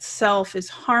and of itself is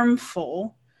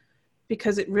harmful,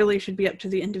 because it really should be up to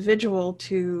the individual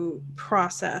to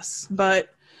process.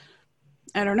 But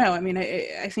I don't know. I mean,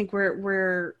 I think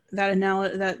where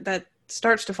that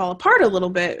starts to fall apart a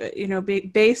little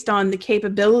bit, based on the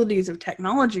capabilities of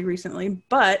technology recently,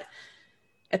 but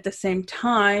at the same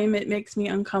time, it makes me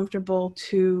uncomfortable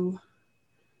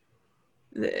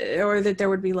or that there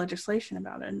would be legislation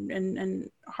about it and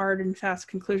hard and fast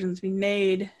conclusions be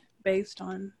made based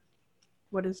on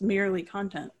what is merely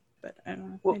content. But I don't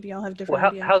know, maybe I'll have different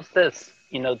ideas. How's this?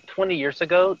 20 years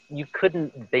ago, you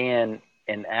couldn't ban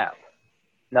an app.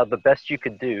 Now, the best you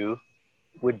could do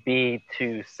would be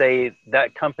to say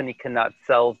that company cannot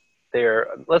sell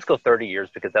let's go 30 years,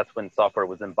 because that's when software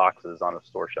was in boxes on a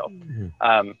store shelf.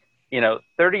 Mm-hmm.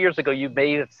 30 years ago, you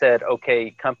may have said,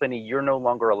 okay, company, you're no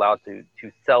longer allowed to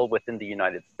sell within the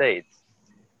United States,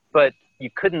 but you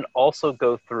couldn't also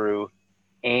go through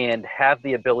and have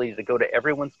the ability to go to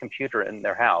everyone's computer in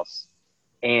their house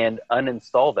and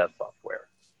uninstall that software,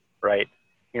 right?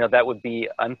 That would be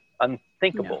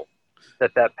unthinkable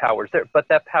that power's there, but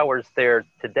that power's there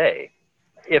today.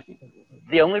 If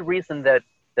the only reason that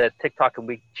TikTok and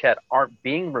WeChat aren't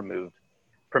being removed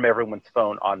from everyone's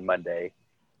phone on Monday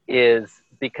is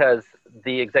because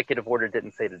the executive order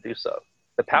didn't say to do so.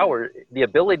 The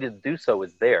ability to do so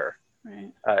is there.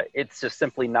 Right. It's just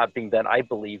simply not being done, I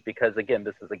believe, because again,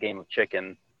 this is a game of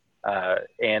chicken,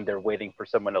 and they're waiting for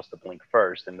someone else to blink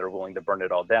first, and they're willing to burn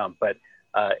it all down. But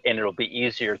and it'll be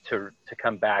easier to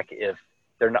come back if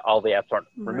they're not, all the apps aren't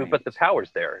removed, but the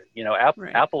power's there.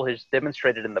 Apple has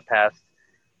demonstrated in the past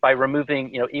by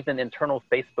removing, even internal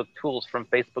Facebook tools from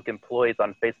Facebook employees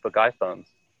on Facebook iPhones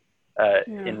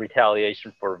in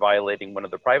retaliation for violating one of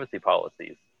the privacy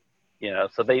policies.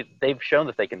 So they've shown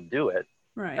that they can do it.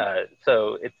 Right.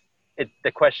 So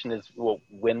the question is, well,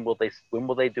 when will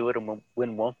they do it, and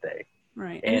when won't they?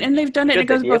 Right. And they've done it. And it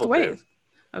goes both ways.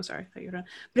 Oh, sorry, I thought you were done.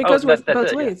 But it goes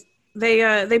both ways.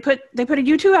 Yeah. They put a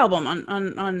U2 album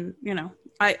on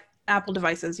Apple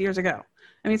devices years ago.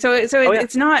 I mean, so it's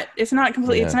not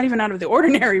completely. Yeah. It's not even out of the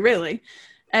ordinary, really.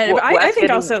 And I think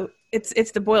also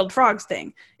it's the boiled frogs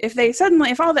thing. If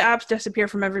all the apps disappear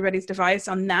from everybody's device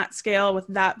on that scale with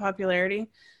that popularity,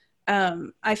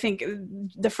 I think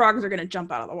the frogs are going to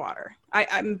jump out of the water. I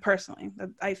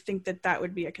think that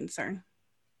would be a concern.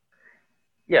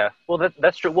 Yeah, well,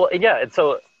 that's true. Well, yeah,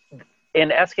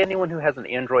 and ask anyone who has an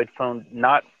Android phone,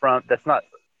 that's not,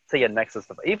 say, a Nexus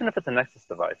device, even if it's a Nexus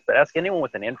device, but ask anyone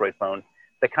with an Android phone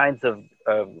the kinds of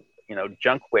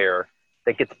junkware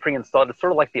that gets pre-installed. It's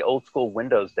sort of like the old school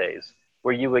Windows days,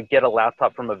 where you would get a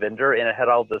laptop from a vendor and it had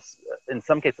all this, in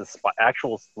some cases,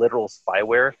 actual literal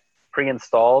spyware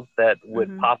pre-installed that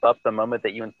would pop up the moment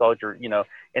that you installed your,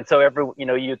 and so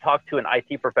you talk to an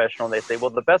IT professional and they say, well,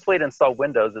 the best way to install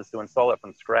Windows is to install it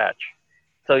from scratch.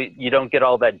 So you don't get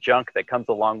all that junk that comes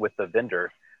along with the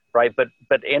vendor, right? But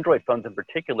Android phones in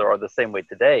particular are the same way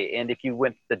today. And if you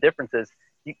the difference is,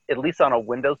 at least on a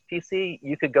Windows PC,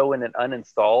 you could go in and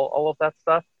uninstall all of that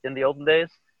stuff in the olden days.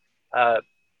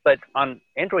 But on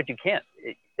Android, you can't,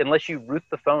 unless you root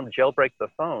the phone, jailbreak the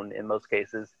phone in most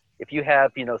cases. If you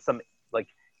have, some like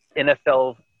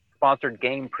NFL sponsored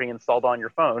game pre-installed on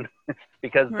your phone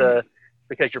because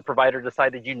your provider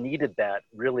decided you needed that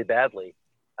really badly,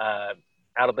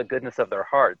 out of the goodness of their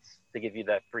hearts to give you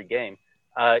that free game,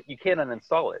 you can't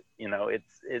uninstall it.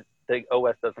 The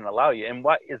OS doesn't allow you. And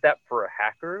what is that for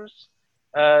hackers?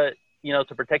 To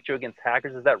protect you against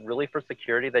hackers? Is that really for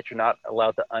security that you're not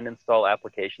allowed to uninstall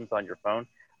applications on your phone?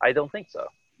 I don't think so.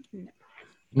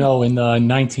 No, in the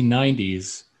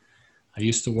 1990s, I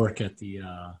used to work at the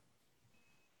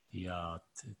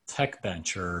tech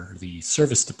bench, or the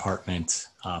service department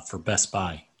for Best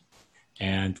Buy.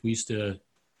 And we used to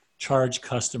charge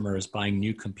customers buying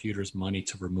new computers money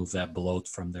to remove that bloat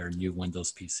from their new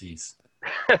Windows PCs.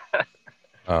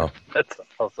 Wow. That's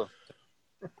awesome.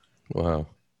 Wow.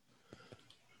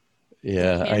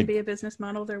 Yeah. If it can be a business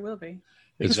model, there will be.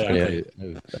 It's funny. I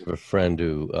have a friend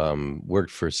who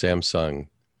worked for Samsung.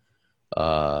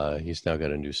 He's now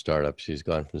got a new startup. He's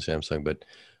gone from Samsung. But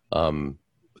a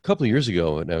couple of years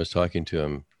ago, when I was talking to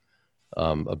him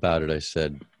about it, I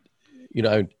said,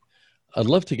 I'd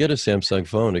love to get a Samsung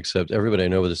phone, except everybody I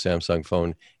know with a Samsung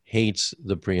phone hates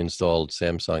the pre-installed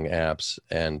Samsung apps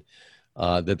and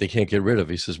that they can't get rid of.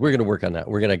 He says, we're going to work on that.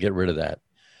 We're going to get rid of that.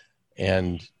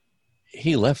 And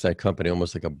he left that company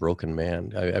almost like a broken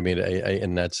man.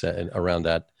 And that's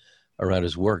around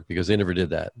his work, because they never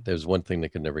did that. There's one thing they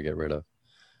could never get rid of.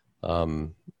 I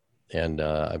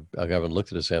haven't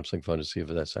looked at a Samsung phone to see if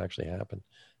that's actually happened.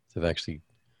 They've actually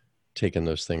taken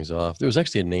those things off. There was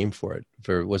actually a name for it.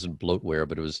 It wasn't bloatware,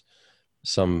 but it was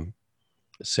some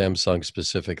Samsung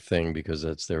specific thing, because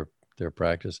that's their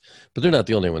practice. But they're not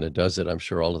the only one that does it. I'm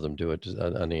sure all of them do it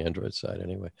on the Android side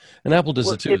anyway. And Apple does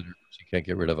it too. You can't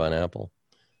get rid of on Apple.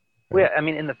 Well, yeah,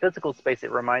 in the physical space,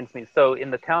 it reminds me. So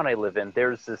in the town I live in,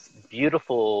 there's this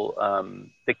beautiful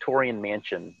Victorian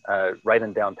mansion right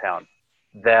in downtown.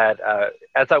 That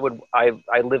as I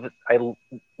live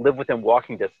within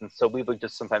walking distance, so we would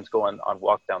just sometimes go on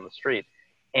walk down the street.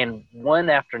 And one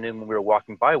afternoon when we were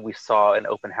walking by, we saw an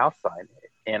open house sign,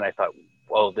 and I thought,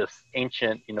 whoa, this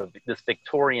ancient, this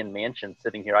Victorian mansion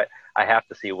sitting here, I have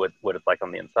to see what it's like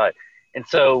on the inside. And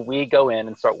so we go in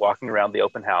and start walking around the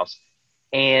open house.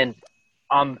 And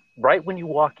right when you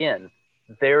walk in,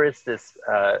 there is this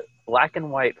black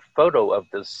and white photo of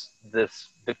this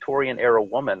Victorian era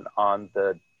woman on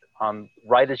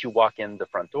right as you walk in the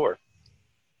front door.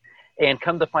 And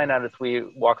come to find out as we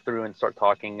walk through and start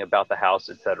talking about the house,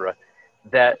 etc.,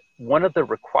 that one of the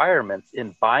requirements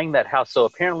in buying that house, so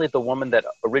apparently the woman that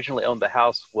originally owned the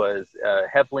house was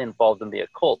heavily involved in the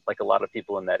occult, like a lot of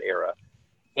people in that era.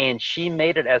 And she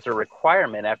made it as a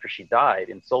requirement after she died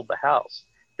and sold the house,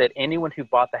 that anyone who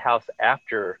bought the house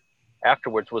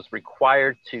afterwards was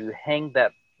required to hang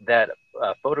that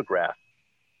photograph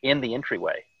in the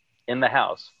entryway in the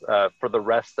house for the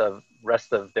rest of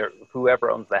their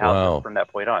whoever owns the house from that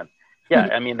point on. Yeah,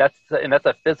 I mean that's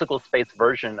a physical space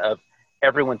version of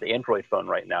everyone's Android phone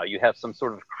right now. You have some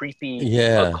sort of creepy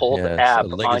occult app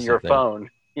on your phone.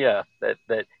 Yeah,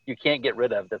 that you can't get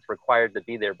rid of. That's required to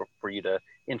be there for you to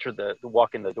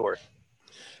walk in the door.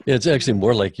 Yeah, it's actually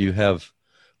more like you have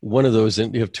one of those,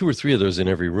 and you have 2 or 3 of those in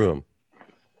every room,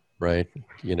 right?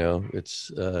 You know,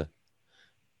 it's.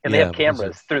 And they have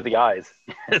cameras through the eyes.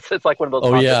 It's like one of those.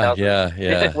 Oh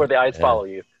houses, where the eyes follow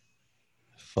you.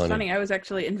 Funny. It's funny. I was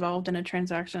actually involved in a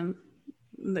transaction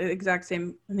in the exact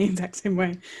same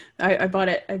way. I bought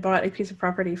a piece of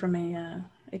property from a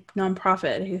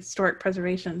nonprofit, a historic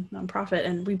preservation nonprofit,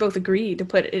 and we both agreed to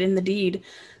put it in the deed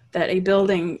that a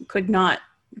building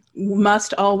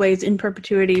must always in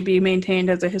perpetuity be maintained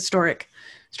as a historic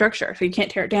structure. So you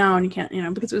can't tear it down. You can't,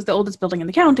 because it was the oldest building in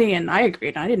the county, and I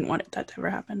agreed. I didn't want that to ever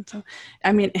happen. So,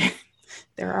 I mean,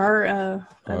 there are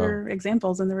other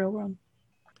examples in the real world.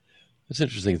 It's an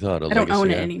interesting thought. I don't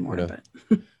own it anymore, but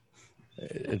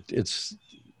it's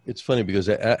funny because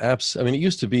apps. I mean, it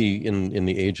used to be in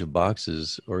the age of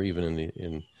boxes, or even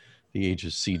in the age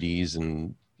of CDs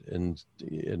and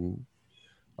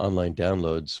online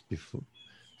downloads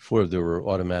before there were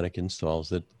automatic installs,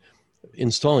 that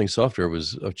installing software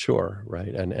was a chore,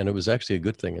 right? And it was actually a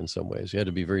good thing in some ways. You had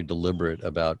to be very deliberate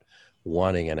about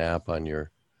wanting an app on your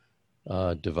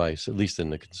device, at least in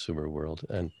the consumer world.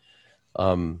 And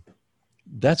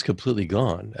that's completely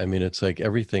gone. I mean, it's like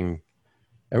everything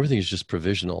is just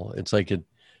provisional. It's like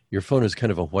your phone is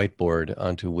kind of a whiteboard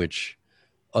onto which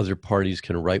other parties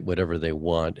can write whatever they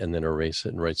want and then erase it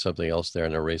and write something else there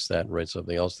and erase that and write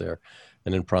something else there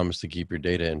and then promise to keep your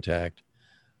data intact.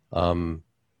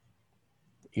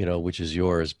 Which is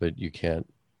yours, but you can't,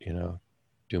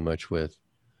 do much with.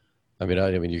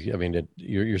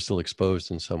 You're still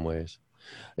exposed in some ways.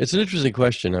 It's an interesting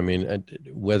question. I mean,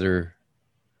 whether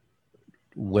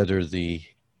the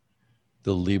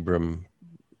Librem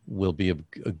will be a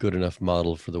good enough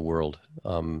model for the world.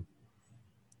 I'm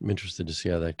interested to see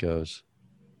how that goes,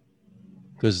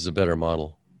 because it's a better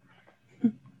model.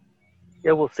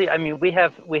 Yeah, we'll see. I mean, we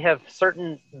have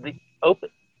the open.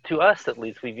 To us, at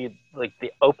least, we view like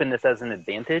the openness as an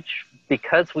advantage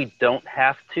because we don't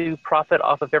have to profit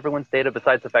off of everyone's data,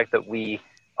 besides the fact that we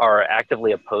are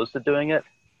actively opposed to doing it.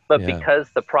 But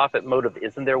because the profit motive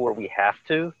isn't there where we have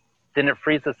to, then it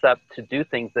frees us up to do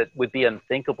things that would be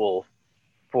unthinkable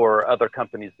for other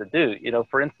companies to do.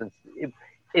 For instance,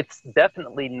 it's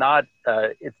definitely not,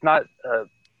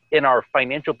 in our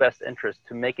financial best interest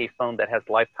to make a phone that has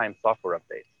lifetime software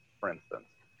updates, for instance.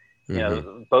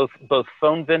 Both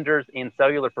phone vendors and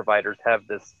cellular providers have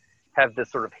this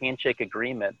sort of handshake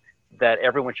agreement that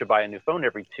everyone should buy a new phone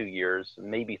every 2 years,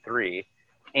 maybe 3,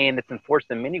 and it's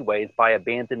enforced in many ways by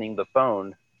abandoning the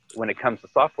phone when it comes to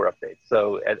software updates.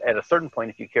 So at a certain point,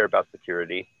 if you care about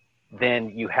security, then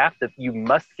you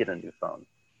must get a new phone,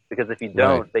 because if you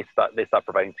don't, they stop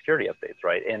providing security updates,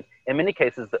 right? And in many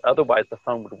cases, otherwise the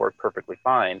phone would work perfectly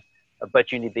fine,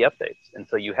 but you need the updates, and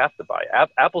so you have to buy.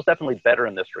 Apple's definitely better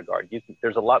in this regard.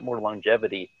 There's a lot more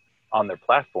longevity on their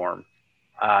platform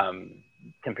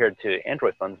compared to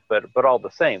Android phones, but all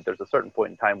the same, there's a certain point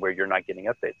in time where you're not getting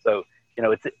updates. So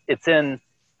it's in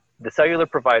the cellular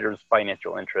provider's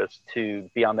financial interest to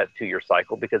be on that 2-year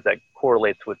cycle, because that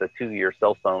correlates with a 2-year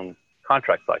cell phone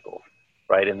contract cycle,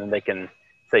 right? And then they can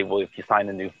say, well, if you sign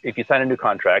a new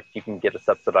contract, you can get a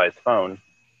subsidized phone.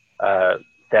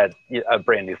 That a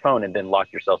brand new phone, and then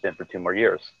lock yourself in for 2 more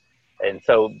years. And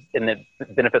it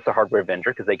benefits the hardware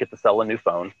vendor because they get to sell a new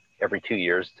phone every 2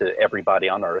 years to everybody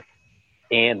on Earth.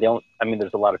 And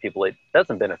there's a lot of people it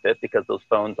doesn't benefit, because those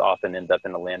phones often end up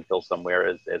in a landfill somewhere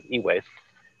as e-waste.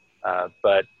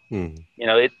 The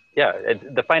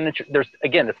financial,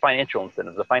 it's financial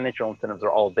incentives. The financial incentives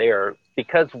are all there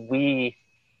because we're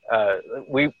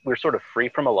sort of free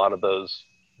from a lot of those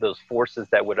forces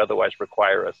that would otherwise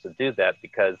require us to do that,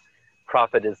 because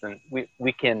profit isn't,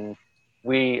 we can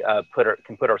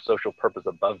put our social purpose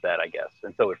above that, I guess.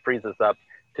 And so it frees us up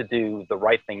to do the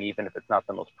right thing, even if it's not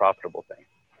the most profitable thing.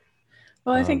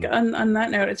 Well, I think on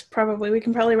that note, we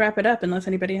can probably wrap it up unless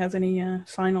anybody has any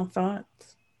final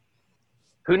thoughts.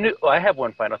 Who knew? Well, I have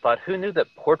one final thought. Who knew that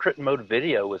portrait mode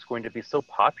video was going to be so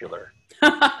popular?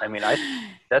 I mean, I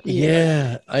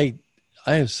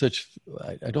have such,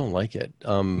 I don't like it.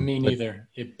 Me neither.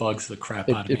 It bugs the crap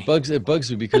out of me. It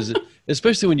bugs me because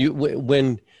especially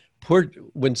when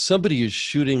somebody is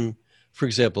shooting, for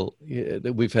example,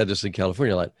 we've had this in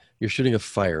California a lot. You're shooting a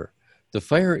fire. The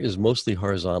fire is mostly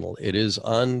horizontal. It is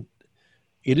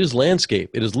landscape.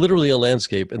 It is literally a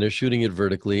landscape, and they're shooting it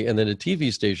vertically, and then a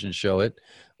TV station show it,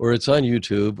 or it's on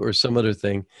YouTube or some other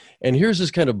thing. And here's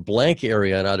this kind of blank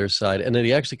area on either side, and then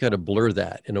they actually kind of blur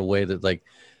that in a way that, like,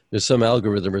 there's some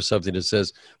algorithm or something that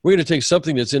says, we're going to take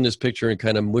something that's in this picture and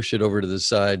kind of mush it over to the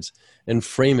sides and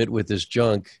frame it with this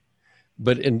junk.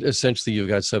 But essentially, you've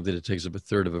got something that takes up a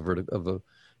third of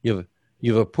you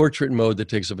have a portrait mode that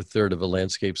takes up a third of a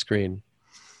landscape screen.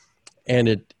 And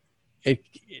it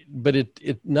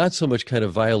not so much kind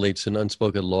of violates an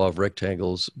unspoken law of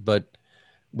rectangles, but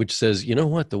which says, you know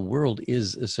what, the world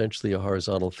is essentially a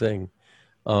horizontal thing.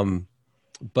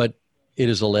 But it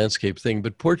is a landscape thing,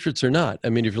 but portraits are not. I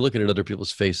mean, if you're looking at other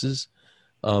people's faces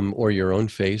or your own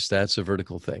face, that's a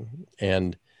vertical thing.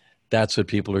 And that's what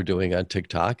people are doing on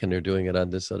TikTok, and they're doing it on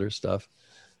this other stuff.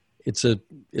 It's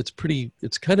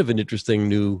kind of an interesting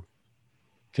new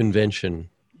convention.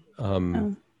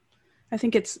 I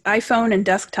think it's iPhone and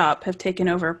desktop have taken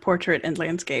over portrait and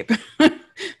landscape.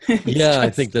 I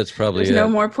think that's probably there's no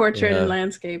more portrait and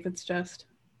landscape. It's just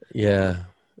yeah.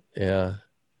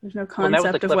 There's no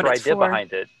concept of what it's for.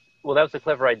 Well, that was the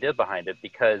clever idea behind it,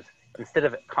 because instead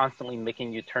of constantly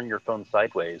making you turn your phone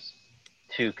sideways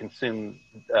to consume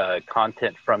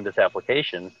content from this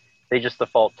application, they just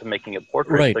default to making it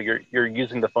portrait. Right. So you're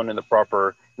using the phone in the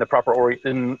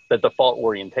default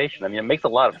orientation. I mean, it makes a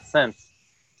lot of sense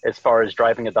as far as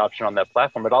driving adoption on that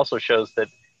platform. It also shows that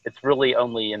it's really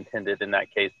only intended in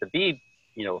that case to be,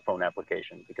 a phone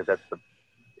application, because that's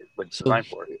what it's designed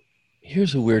for.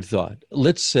 Here's a weird thought.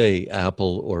 Let's say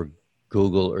Apple or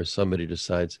Google or somebody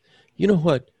decides, you know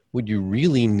what you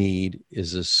really need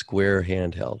is a square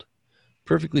handheld,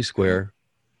 perfectly square,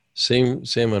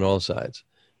 same on all sides.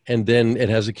 And then it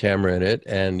has a camera in it,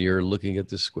 and you're looking at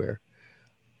this square.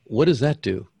 What does that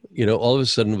do? All of a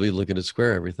sudden we're looking at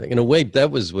square everything. In a way,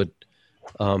 that was what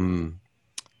Instagram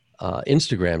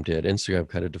did. Instagram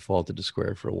kind of defaulted to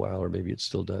square for a while, or maybe it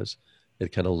still does.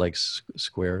 It kind of likes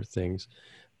square things.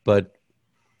 But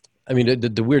I mean,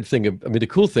 the weird thing, the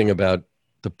cool thing about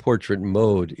the portrait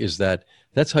mode is that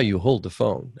that's how you hold the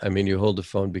phone. I mean, you hold the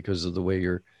phone because of the way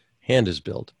your hand is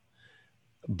built.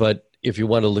 But if you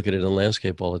want to look at it in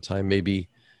landscape all the time, maybe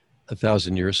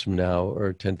 1,000 years from now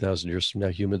or 10,000 years from now,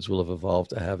 humans will have evolved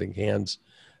to having hands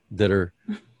that are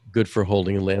good for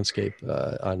holding a landscape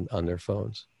on their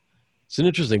phones. It's an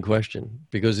interesting question,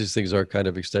 because these things are kind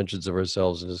of extensions of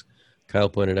ourselves. And as Kyle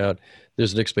pointed out,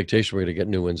 there's an expectation we're going to get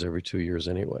new ones every 2 years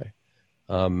anyway.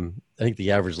 I think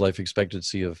the average life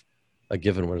expectancy of a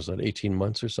given one is 18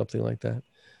 months or something like that.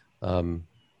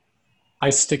 I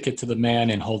stick it to the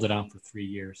man and hold it on for 3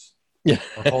 years. Yeah.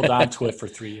 Or hold on to it for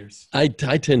 3 years. I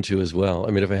tend to as well.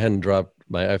 I mean, if I hadn't dropped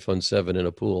my iPhone 7 in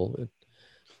a pool,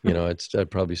 I'd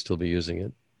probably still be using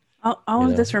it. All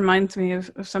of this reminds me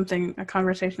of a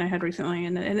conversation I had recently,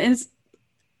 and it's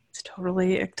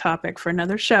totally a topic for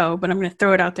another show, but I'm going to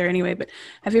throw it out there anyway. But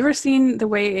have you ever seen the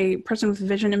way a person with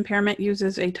vision impairment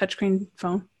uses a touchscreen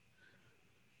phone?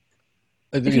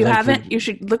 If you haven't, you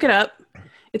should look it up.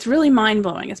 It's really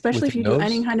mind-blowing, especially if you do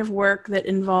any kind of work that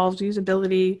involves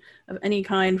usability of any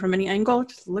kind from any angle.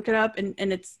 Just look it up, and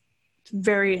it's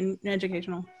very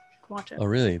educational. Watch it. Oh,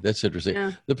 really? That's interesting.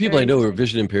 Yeah, the people I know who are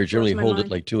vision impaired generally hold it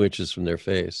like 2 inches from their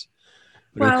face.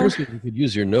 But of course, you could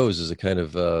use your nose as a kind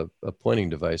of a pointing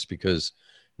device, because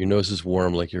your nose is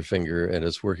warm like your finger and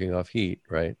it's working off heat,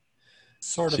 right?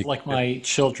 Sort of like my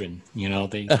children,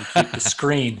 they keep the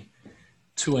screen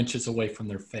 2 inches away from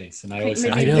their face. And I always say,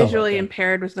 visually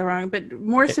impaired was the wrong, but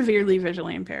more severely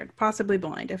visually impaired, possibly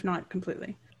blind, if not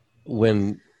completely.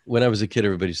 When I was a kid,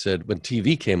 everybody said, when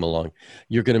TV came along,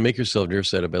 you're going to make yourself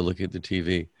nearsighted by looking at the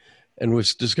TV. And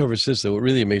we've discovered since that what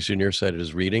really makes you nearsighted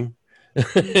is reading.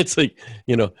 It's like,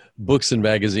 books and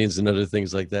magazines and other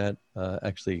things like that.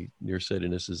 Actually,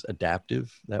 nearsightedness is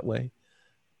adaptive that way.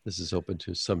 This is open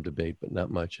to some debate, but not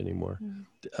much anymore.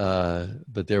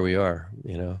 But there we are,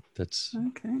 that's...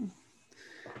 Okay.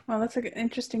 Well, that's an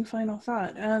interesting final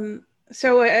thought.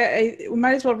 So I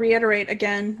might as well reiterate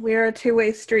again, we are a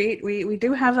two-way street. We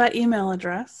do have that email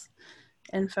address,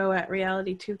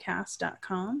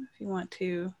 info@reality2cast.com, if you want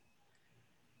to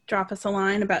drop us a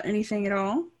line about anything at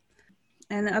all.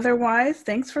 And otherwise,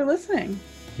 thanks for listening.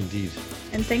 Indeed.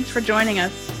 And thanks for joining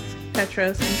us,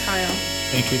 Petros and Kyle.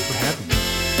 Thank you for having me.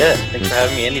 Yeah, thanks for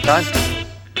having me anytime.